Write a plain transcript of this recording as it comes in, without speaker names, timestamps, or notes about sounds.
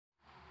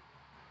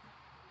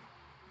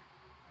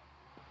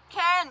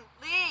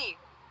Lee,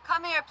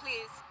 come here,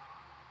 please.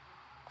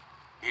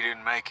 He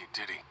didn't make it,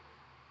 did he?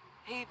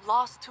 He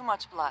lost too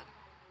much blood.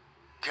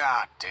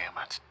 God damn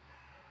it.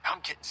 I'm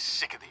getting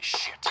sick of this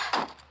shit.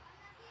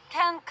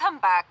 Ken, come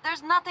back.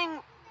 There's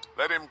nothing...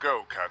 Let him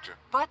go, Katja.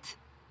 But...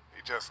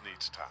 He just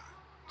needs time.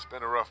 It's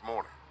been a rough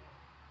morning.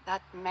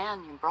 that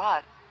man you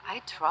brought,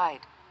 I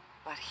tried,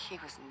 but he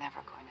was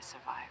never going to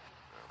survive.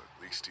 Well,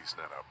 at least he's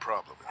not our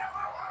problem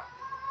anymore.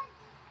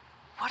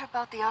 What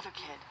about the other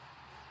kid?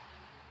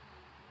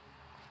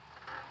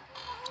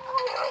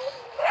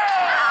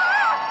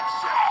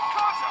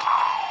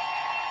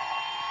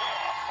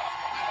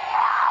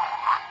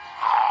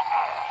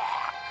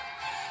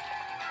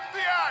 The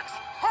axe!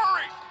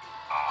 Hurry!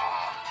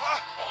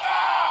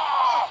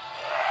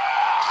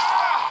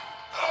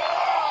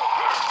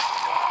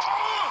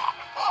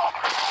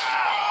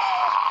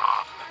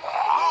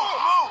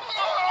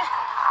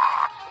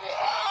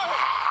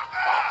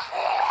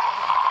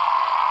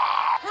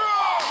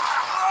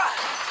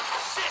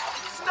 Shit,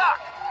 it's stuck!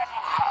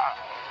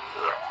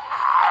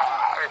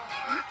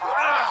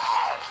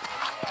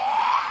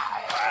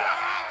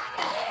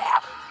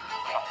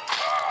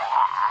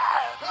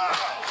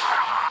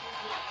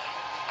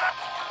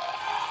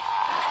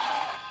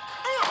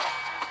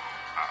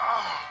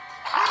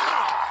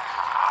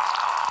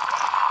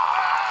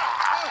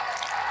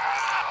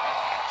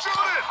 Shoot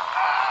it!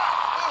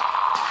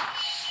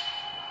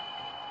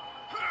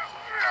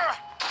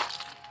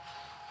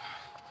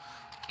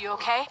 You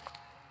okay?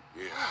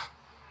 Yeah,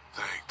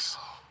 thanks.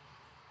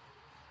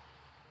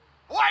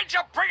 Why'd you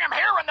bring him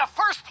here in the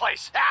first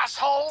place,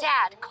 asshole?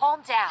 Dad,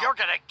 calm down. You're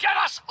gonna get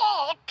us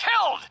all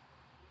killed!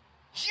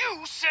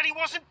 You said he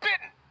wasn't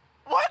bitten.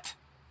 What?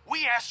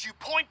 We asked you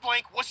point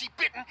blank, was he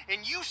bitten,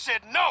 and you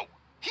said no.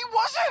 He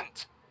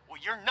wasn't! Well,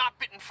 your not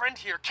bitten friend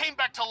here came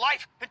back to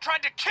life and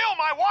tried to kill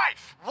my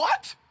wife.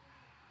 What?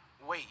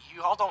 Wait,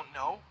 you all don't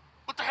know?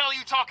 What the hell are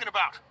you talking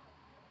about?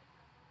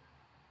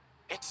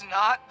 It's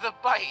not the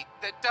bite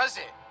that does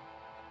it.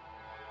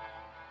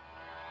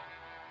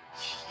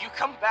 You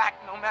come back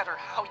no matter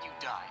how you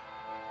die.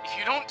 If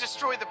you don't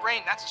destroy the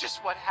brain, that's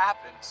just what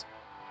happens.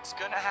 It's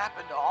gonna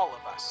happen to all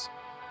of us.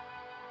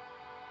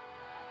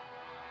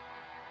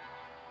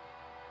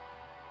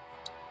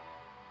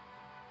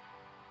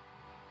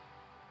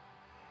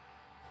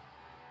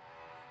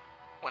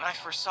 When I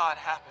first saw it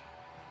happen,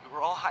 we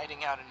were all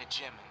hiding out in a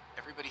gym and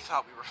everybody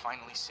thought we were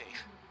finally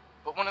safe.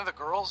 But one of the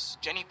girls,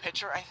 Jenny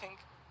Pitcher, I think,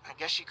 I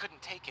guess she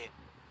couldn't take it.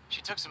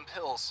 She took some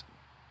pills.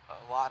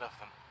 A lot of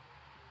them.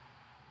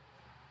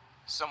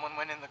 Someone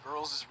went in the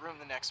girls' room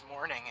the next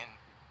morning and...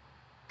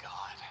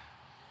 God.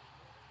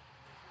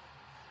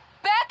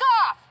 Back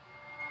off!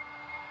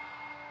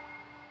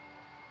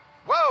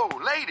 Whoa,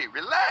 lady,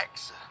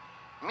 relax.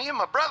 Me and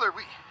my brother,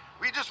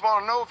 we just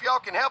want to know if y'all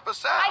can help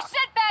us out. I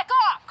said back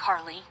off!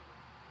 Carly.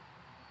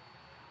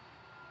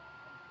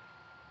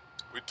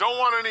 We don't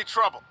want any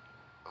trouble.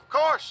 Of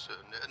course,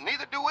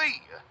 neither do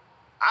we.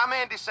 I'm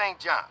Andy St.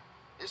 John.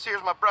 This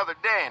here's my brother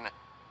Dan.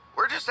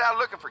 We're just out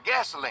looking for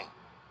gasoline.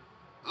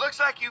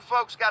 Looks like you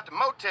folks got the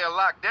motel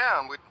locked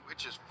down,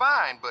 which is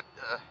fine, but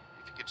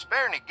if you could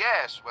spare any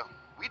gas, well,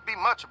 we'd be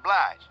much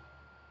obliged.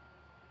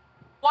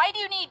 Why do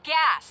you need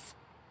gas?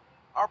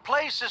 Our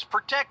place is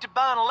protected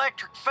by an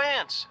electric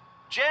fence.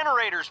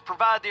 Generators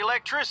provide the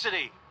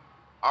electricity.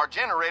 Our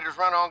generators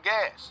run on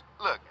gas.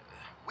 Look,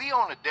 we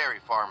own a dairy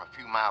farm a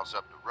few miles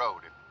up the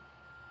road.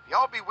 If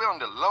y'all be willing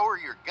to lower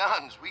your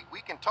guns,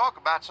 we can talk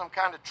about some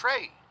kind of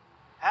trade.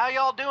 How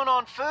y'all doing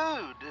on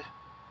food?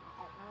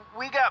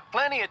 We got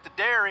plenty at the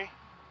dairy.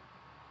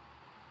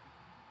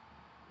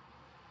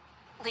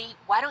 Lee,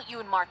 why don't you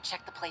and Mark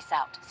check the place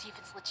out, see if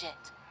it's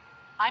legit?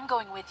 I'm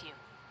going with you.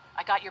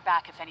 I got your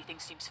back if anything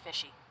seems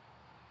fishy.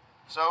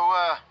 So,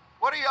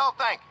 what are y'all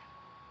thinking?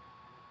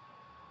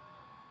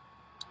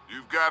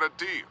 You've got a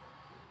deal.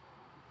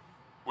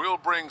 We'll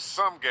bring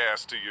some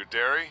gas to your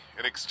dairy.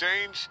 In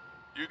exchange,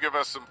 you give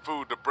us some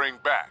food to bring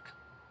back.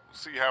 We'll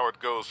see how it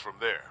goes from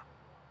there.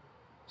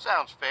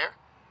 Sounds fair.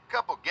 A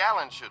couple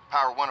gallons should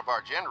power one of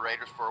our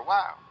generators for a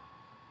while.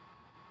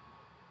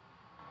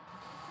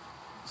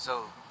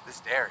 So, this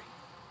dairy,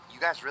 you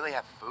guys really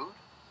have food?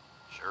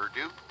 Sure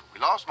do. We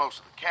lost most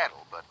of the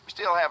cattle, but we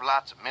still have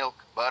lots of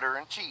milk, butter,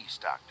 and cheese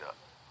stocked up.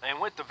 And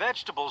with the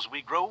vegetables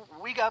we grow,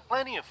 we got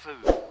plenty of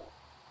food. It's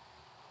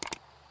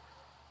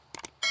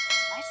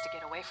nice to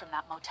get away from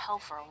that motel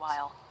for a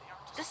while.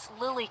 This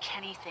Lily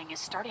Kenny thing is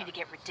starting to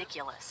get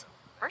ridiculous.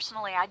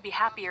 Personally, I'd be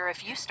happier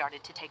if you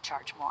started to take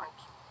charge more.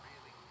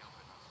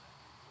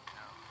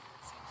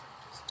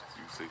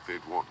 You think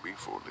they'd want me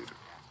for leader?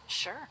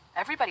 Sure,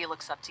 everybody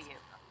looks up to you.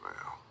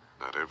 Well,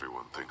 not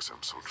everyone thinks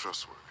I'm so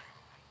trustworthy.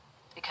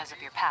 Because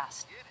of your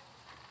past.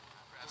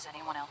 Does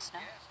anyone else know?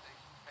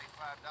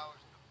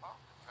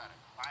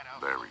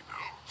 Larry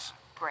knows.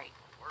 Great.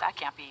 That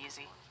can't be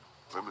easy.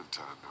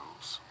 Clementine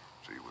knows.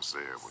 She was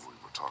there when we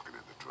were talking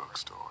in the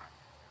drugstore.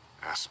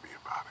 Asked me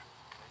about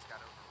it.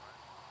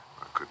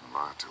 I couldn't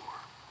lie to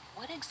her.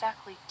 What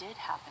exactly did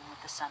happen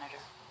with the senator?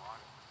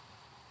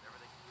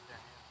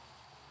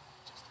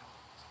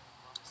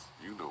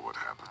 You know what what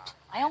happened.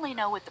 I only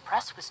know what the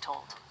press was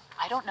told.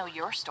 I don't know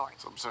your story.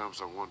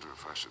 Sometimes I wonder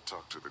if I should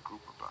talk to the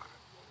group about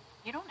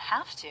it. You don't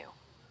have to.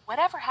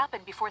 Whatever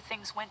happened before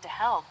things went to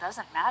hell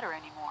doesn't matter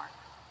anymore.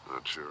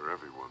 Not sure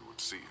everyone would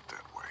see it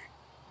that way.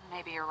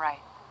 Maybe you're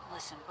right.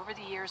 Listen, over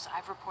the years,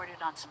 I've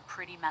reported on some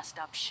pretty messed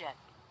up shit.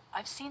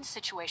 I've seen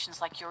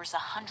situations like yours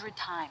 100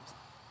 times.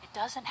 It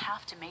doesn't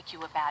have to make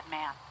you a bad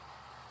man.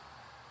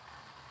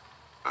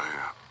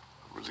 I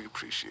really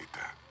appreciate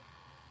that.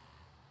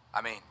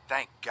 I mean,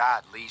 thank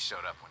God Lee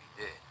showed up when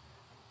he did.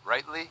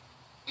 Right, Lee?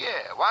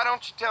 Yeah, why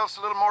don't you tell us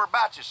a little more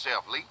about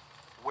yourself, Lee?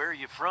 Where are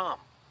you from?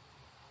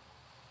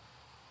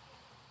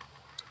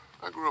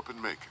 I grew up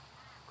in Macon.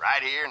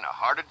 Right here in the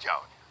heart of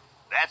Georgia.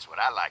 That's what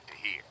I like to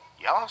hear.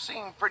 Y'all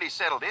seem pretty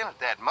settled in at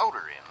that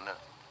motor inn.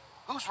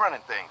 Who's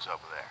running things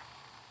over there?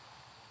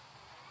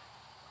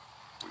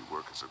 We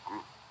work as a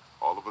group.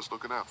 All of us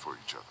looking out for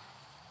each other.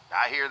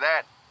 I hear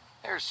that.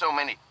 There's so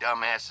many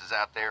dumbasses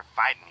out there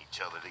fighting each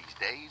other these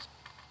days.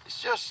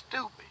 It's just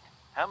stupid.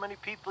 How many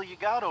people you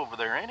got over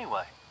there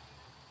anyway?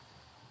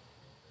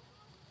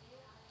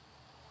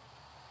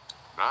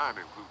 9,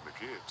 including the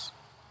kids.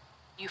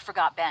 You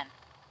forgot Ben.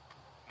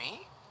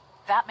 Me?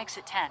 That makes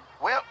it 10.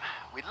 Well,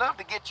 we'd love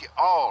to get you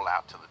all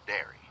out to the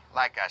dairy.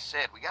 Like I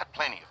said, we got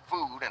plenty of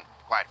food, and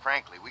quite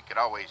frankly, we could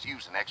always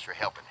use an extra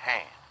helping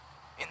hand.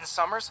 In the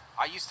summers,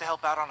 I used to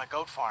help out on a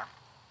goat farm.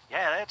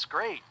 Yeah, that's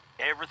great.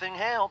 Everything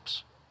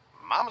helps.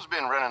 Mama's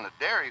been running the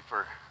dairy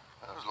for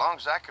as long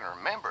as I can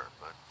remember,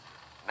 but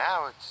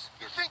now it's...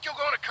 You think you're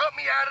gonna cut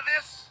me out of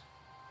this?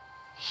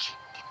 Shit,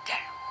 get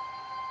down.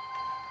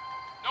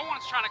 No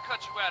one's trying to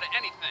cut you out of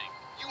anything.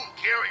 You and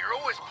Gary are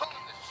always pulling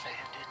this shit.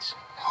 Bandits.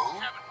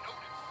 Who? Haven't noticed.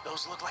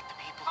 Those look like the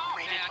people Oh,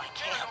 who raided man, my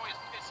you're camp. always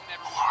pissing Who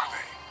everyone are off.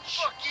 they?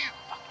 Fuck you.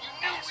 You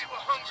knew we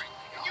were hungry,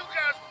 and you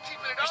guys were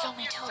keeping it There's all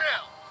only to 2 of them.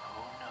 yourself.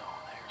 Oh no,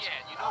 there's Yeah,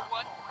 you know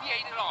what? We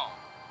ate it all.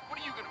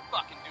 What are you gonna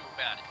fucking do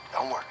about it?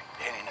 Don't worry,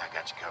 Danny and I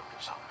got you covered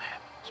if something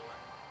happens, but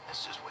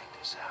let's just wait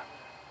this out.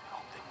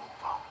 I hope they move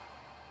on.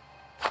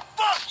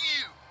 Fuck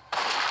you!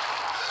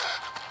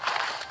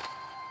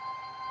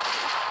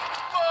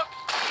 Fuck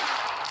you!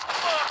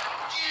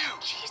 Fuck you!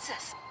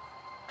 Jesus.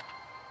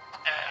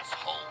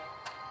 Asshole.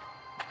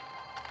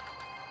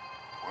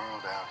 The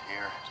world out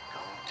here has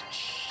gone to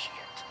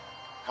shit.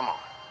 Come on,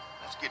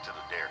 let's get to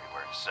the dairy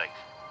where it's safe.